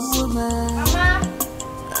simple woman. Mama.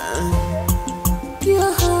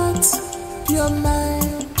 Pure heart, pure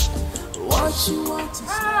mind. What she wants to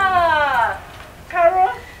say.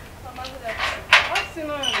 Carol. What's in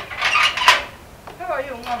on? How are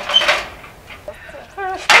you, Mama?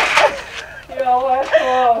 You are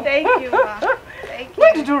welcome. Thank you, Ma. Thank you.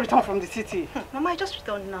 When did you return from the city? Mama, I just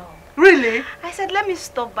returned now. Really? I said, let me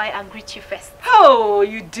stop by and greet you first. Oh,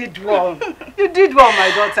 you did well. You did well,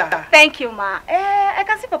 my daughter. Thank you, Ma. I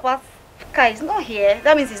can see Papa's car is not here.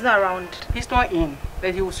 That means he's not around. He's not in,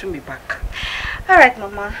 but he will soon be back. All right,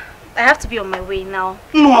 Mama. I have to be on my way now.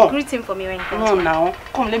 No. Greet him for me when he comes. No, now.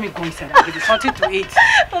 Come, let me go inside and give you something to eat.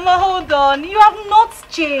 Mama, hold on. You have not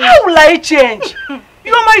changed. How will I change?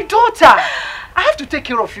 You are my daughter. I have to take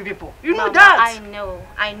care of you people. You know Mama, that.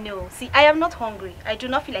 I know. See, I am not hungry. I do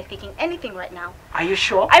not feel like taking anything right now. Are you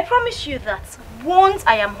sure? I promise you that once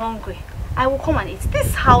I am hungry, I will come and eat.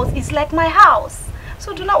 This house is like my house.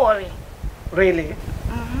 So do not worry. Really?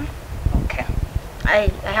 Mm-hmm. Okay. I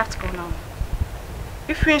have to go now.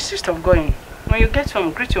 If you insist on going, when you get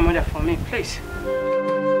home, greet your mother for me, please.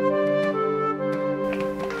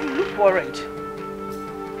 You look worried.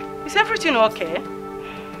 Is everything okay?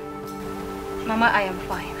 Mama, I am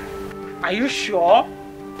fine. Are you sure?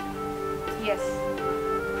 Yes.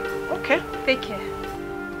 Okay. Take care.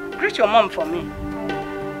 Greet your mom for me.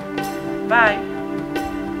 Bye.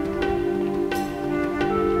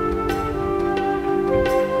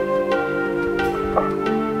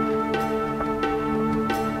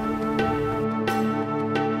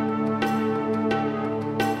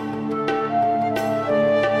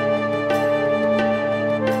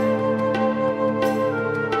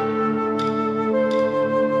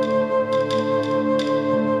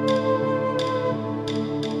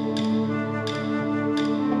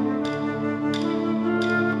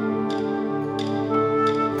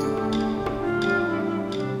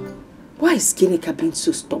 Why is Ginika being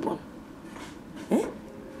so stubborn?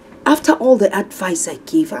 After all the advice I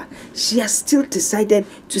gave her, she has still decided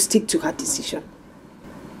to stick to her decision.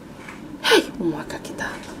 Hey, Umwaka kita.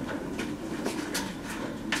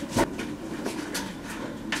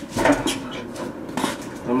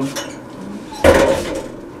 Mama,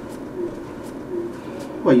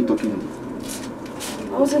 who are you talking about?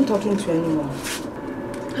 I wasn't talking to anyone.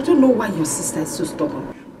 I don't know why your sister is so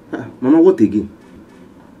stubborn. Mama, what again?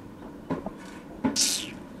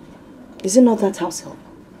 Is it not that house help?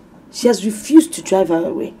 She has refused to drive her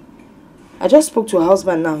away. I just spoke to her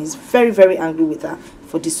husband now. He's very, very angry with her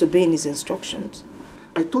for disobeying his instructions.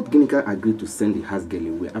 I thought Ginika agreed to send the house girl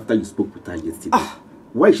away after you spoke with her yesterday.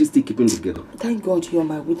 Why is she still keeping the girl? Thank God you're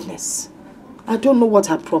my witness. I don't know what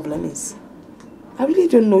her problem is. I really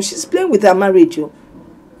don't know. She's playing with her marriage, yo.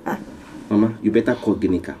 Mama, you better call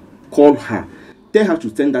Ginika. Call her. Tell her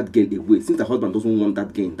to send that girl away since her husband doesn't want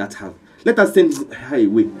that girl in that house. Let her send her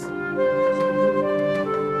away.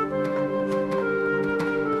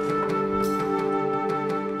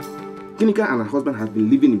 Ginika and her husband have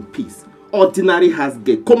been living in peace. Ordinary house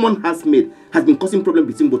girl, common housemaid, has been causing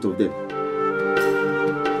problems between both of them.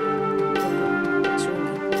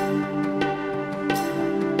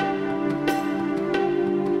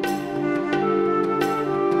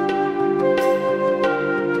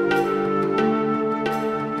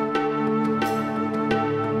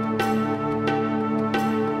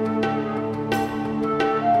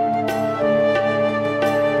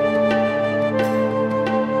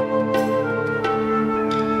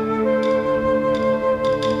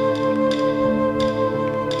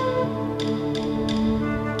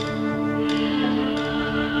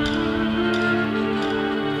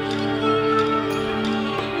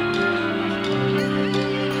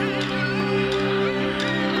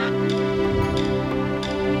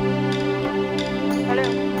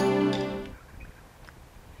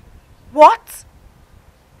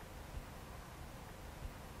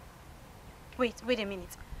 Wait a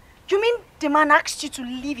minute. You mean the man asked you to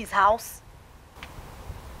leave his house?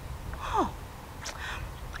 Oh.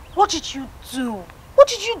 What did you do? What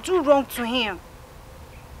did you do wrong to him?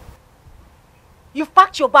 You've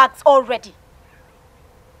packed your bags already.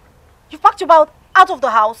 You've packed your bag out of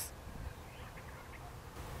the house.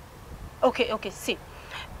 Okay, see.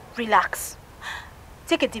 Relax.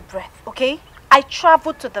 Take a deep breath, okay? I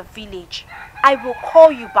traveled to the village. I will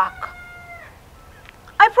call you back.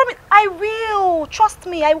 I promise, I will. Trust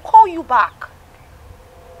me, I will call you back.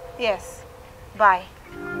 Yes. Bye.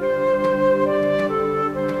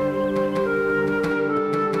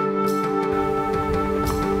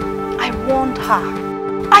 I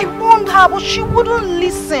warned her, but she wouldn't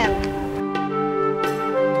listen.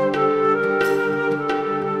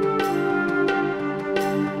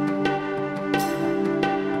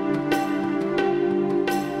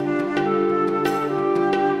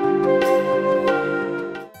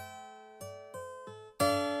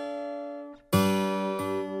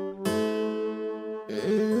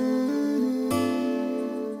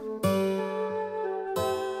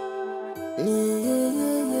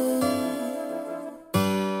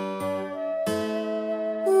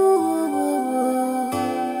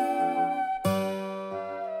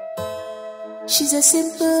 She's a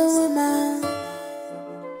simple woman.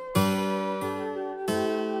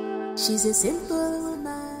 She's a simple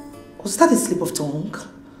woman. Was that a slip of tongue?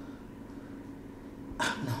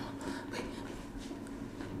 No. Wait.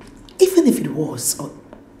 Even if it was,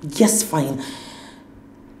 yes, fine.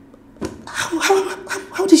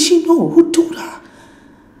 How did she know? Who told her?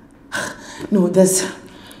 No, there's a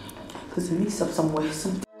mix-up somewhere.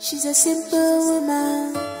 She's a simple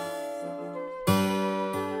woman.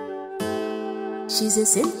 She's a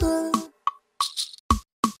simple.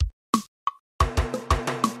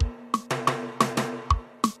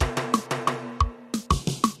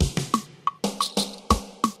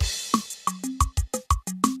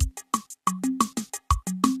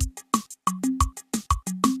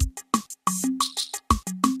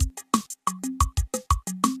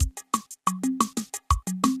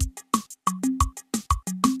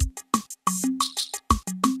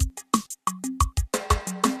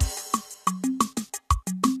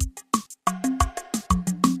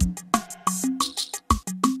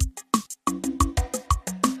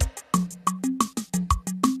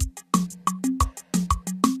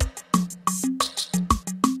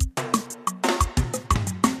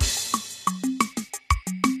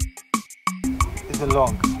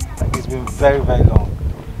 Long. Like, it's been very, very long.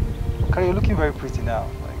 Carrie, you're looking very pretty now.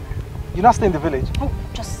 Like, you're not staying in the village? Oh,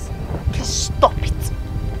 just please stop it.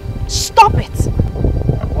 Stop it.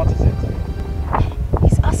 What is it?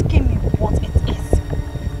 He's asking me what it is.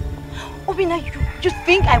 Obina, you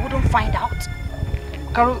think I wouldn't find out?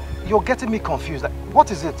 Carol, you're getting me confused. Like, what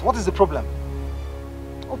is it? What is the problem?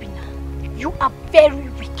 Obina, you are very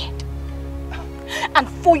wicked. And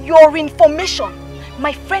for your information,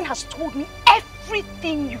 my friend has told me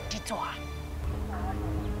everything you did to her.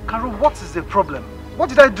 Carol, what is the problem? What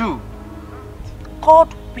did I do?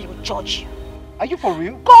 God will judge you. Are you for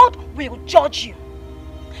real? God will judge you.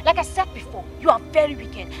 Like I said before, you are very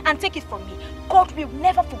wicked. And take it from me, God will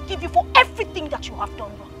never forgive you for everything that you have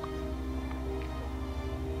done wrong.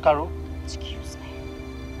 Carol? Excuse me.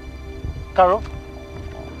 Carol?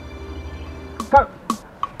 Carol?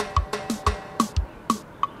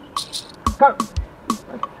 Carol?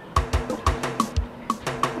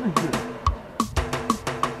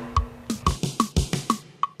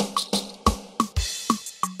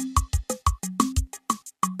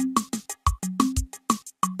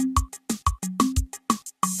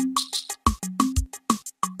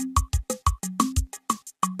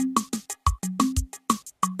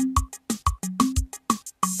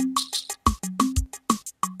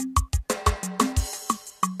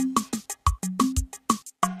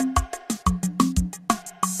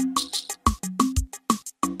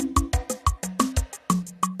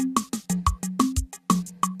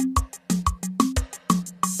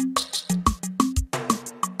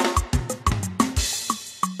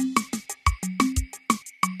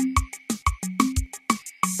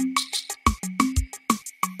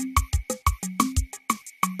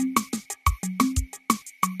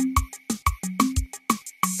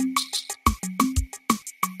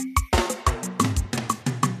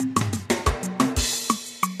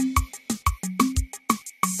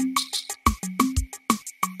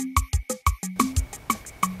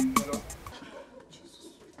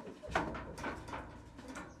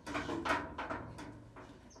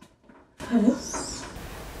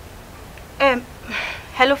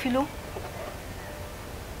 Hello, Philo.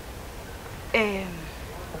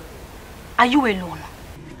 Are you alone?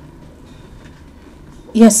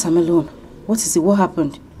 Yes, I'm alone. What is it? What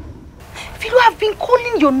happened? Philo, I've been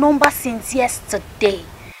calling your number since yesterday.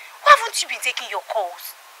 Why haven't you been taking your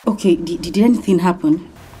calls? Okay, did anything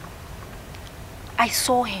happen? I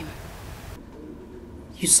saw him.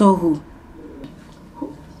 You saw who?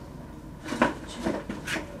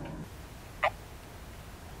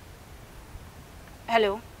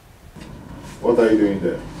 Hello? What are you doing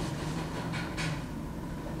there?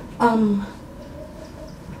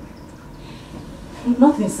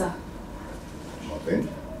 Nothing, sir. Nothing?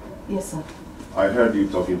 Yes, sir. I heard you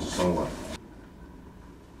talking to someone.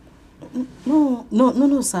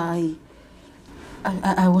 No, sir.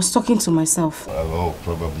 I was talking to myself. Well,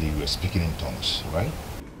 probably you were speaking in tongues, right?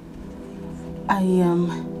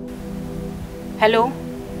 Hello?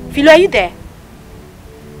 Philo, are you there?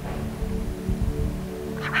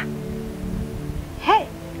 Hey,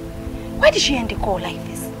 why did she end the call like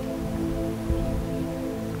this?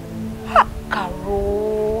 Ha,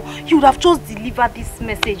 Caro, you would have just delivered this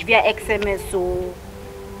message via XMS, so...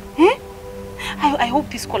 Eh? I hope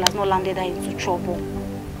this call has not landed her into trouble.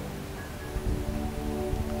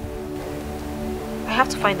 I have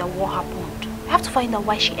to find out what happened. I have to find out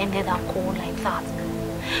why she ended her call like that.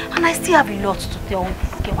 And I still have a lot to tell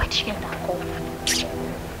this girl. Why did she end her call?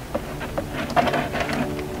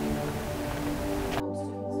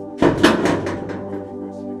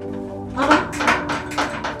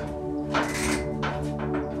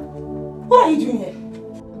 What are you doing here?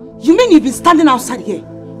 You mean you've been standing outside here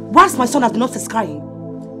whilst my son has been upstairs crying?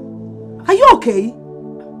 Are you okay?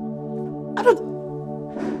 I don't...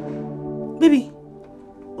 Baby,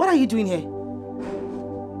 what are you doing here?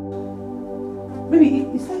 Baby,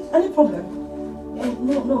 is there any problem?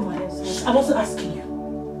 No, my dear. I wasn't asking you.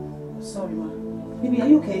 Sorry, ma. Baby, are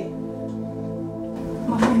you okay?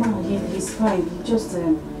 Mama, he's fine. He just,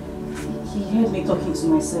 he heard me talking to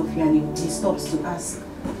myself here and he stopped to ask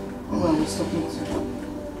who I was talking to.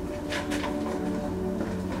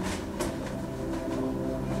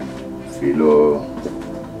 Philo.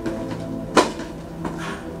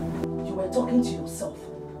 You were talking to yourself.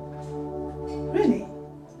 Really?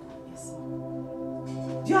 Yes, ma.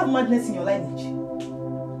 Do you have madness in your lineage?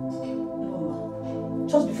 No, ma.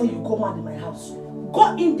 Just before you go mad in my house,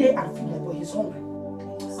 go in there and feed my boy. He's hungry.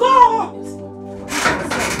 Yes, go! Yes, ma.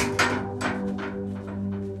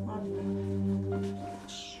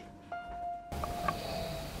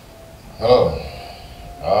 Hello.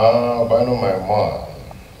 But I know my mom.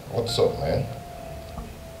 What's up, man?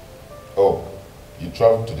 Oh, you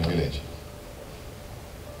traveled to the village?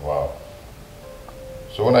 Wow.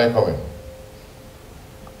 So when are you coming?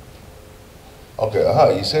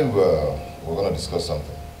 Okay, you said we're gonna discuss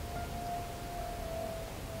something.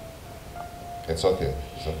 It's okay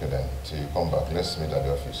then. Till you come back, let's meet at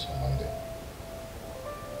the office on Monday.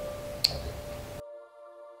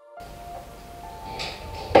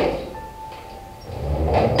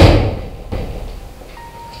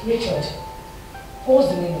 Richard, what was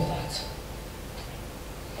the meaning of that?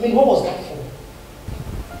 I mean, what was that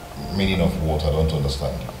for? Meaning of what? I don't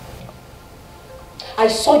understand. I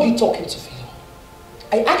saw you talking to Philo.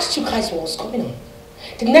 I asked you guys what was going on.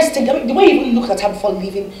 The next thing, I mean, the way you even looked at her before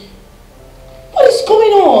leaving, what is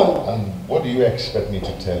going on? And what do you expect me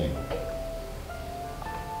to tell you?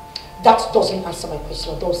 That doesn't answer my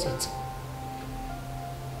question, does it?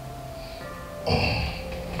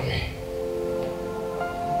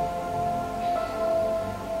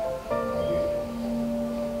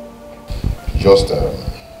 Just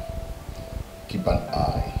keep an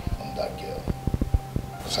eye on that girl,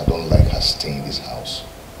 because I don't like her staying in this house.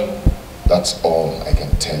 That's all I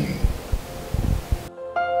can tell you.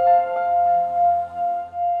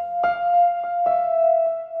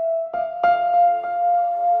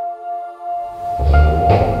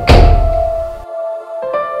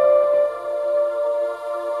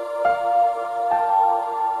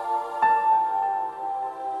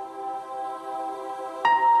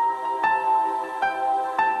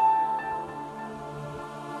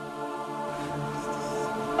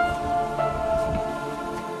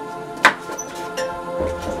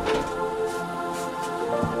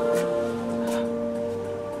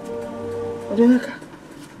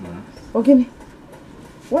 Ogini,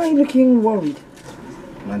 why are you looking worried?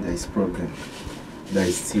 Man, there is problem. There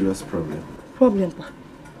is serious problem. Problem, pa?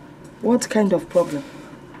 What kind of problem?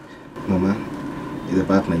 Mama, it's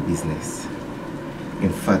about my business.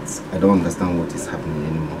 In fact, I don't understand what is happening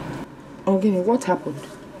anymore. Ogini, what happened?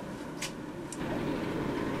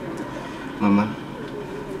 Mama,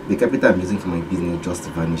 the capital I'm using for my business just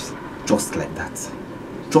vanished. Just like that.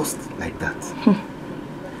 Just like that.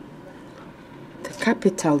 The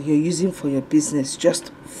capital you're using for your business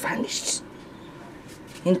just vanished.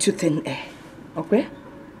 into thin air. Okay?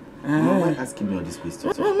 Mama, why are you asking me all these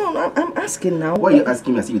questions? No, I'm asking now. Why are you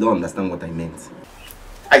asking me as if you don't understand what I meant?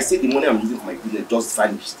 I said the money I'm using for my business just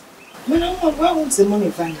vanished. Why won't the money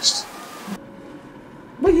vanish?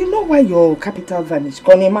 But you know why your capital vanished?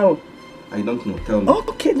 Konemaro. I don't know, tell me.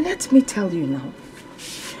 Okay, let me tell you now.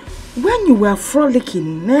 When you were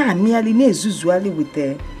frolicking nearly usually with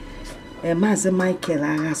Master Michael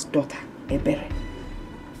Aga's daughter, Ebere,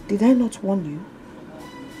 did I not warn you?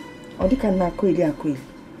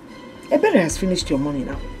 Ebere has finished your money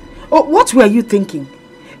now. Oh, what were you thinking?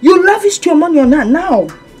 You lavished your money on her. Now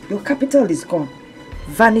your capital is gone,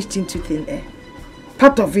 vanished into thin air.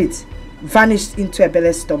 Part of it vanished into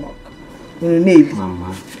Ebere's stomach.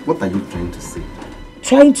 Mama, what are you trying to say?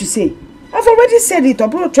 Trying to say? I've already said it,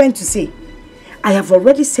 or trying to say. I have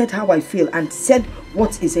already said how I feel and said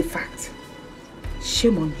what is a fact.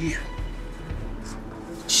 Shame on you.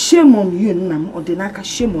 Shame on you, Nam Odenaka,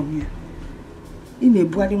 shame on you. In a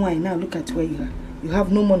bloody wine now, look at where you are. You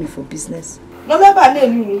have no money for business. No, never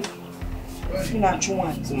name you. You're not you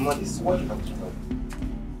want. So, Mama, this is what you have to do.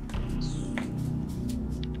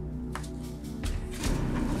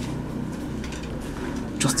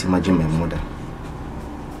 Just imagine my mother.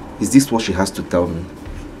 Is this what she has to tell me?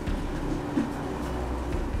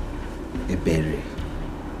 Ebere.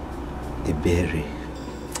 Ebere.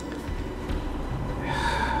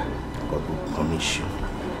 God will punish you.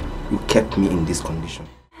 You kept me in this condition.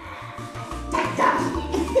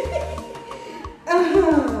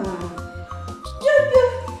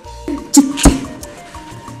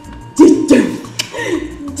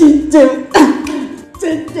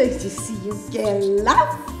 You see, you can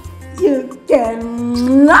laugh, you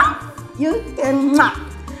can laugh, you can laugh.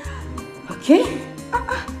 Okay?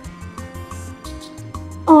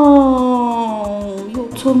 Oh, your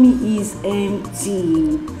tummy is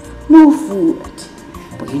empty. No food.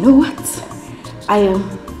 But you know what? I am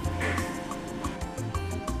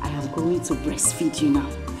going to breastfeed you now.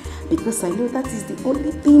 Because I know that is the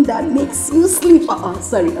only thing that makes you sleep.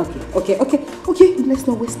 Sorry. Okay. Let's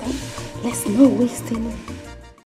not waste time. Let's not waste time.